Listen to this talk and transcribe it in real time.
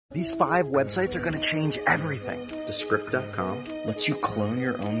These 5 websites are going to change everything. Descript.com lets you clone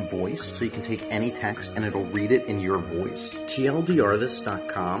your own voice so you can take any text and it'll read it in your voice.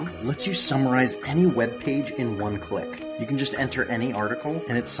 TLDRthis.com lets you summarize any web page in one click. You can just enter any article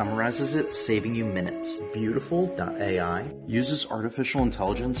and it summarizes it, saving you minutes. Beautiful.ai uses artificial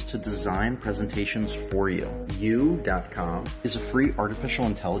intelligence to design presentations for you. You.com is a free artificial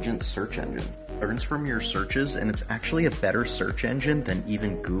intelligence search engine. Learns from your searches, and it's actually a better search engine than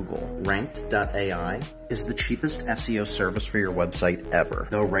even Google. Ranked.ai is the cheapest SEO service for your website ever.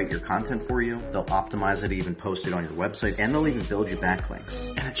 They'll write your content for you, they'll optimize it, even post it on your website, and they'll even build you backlinks.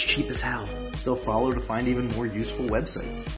 And it's cheap as hell. So follow to find even more useful websites.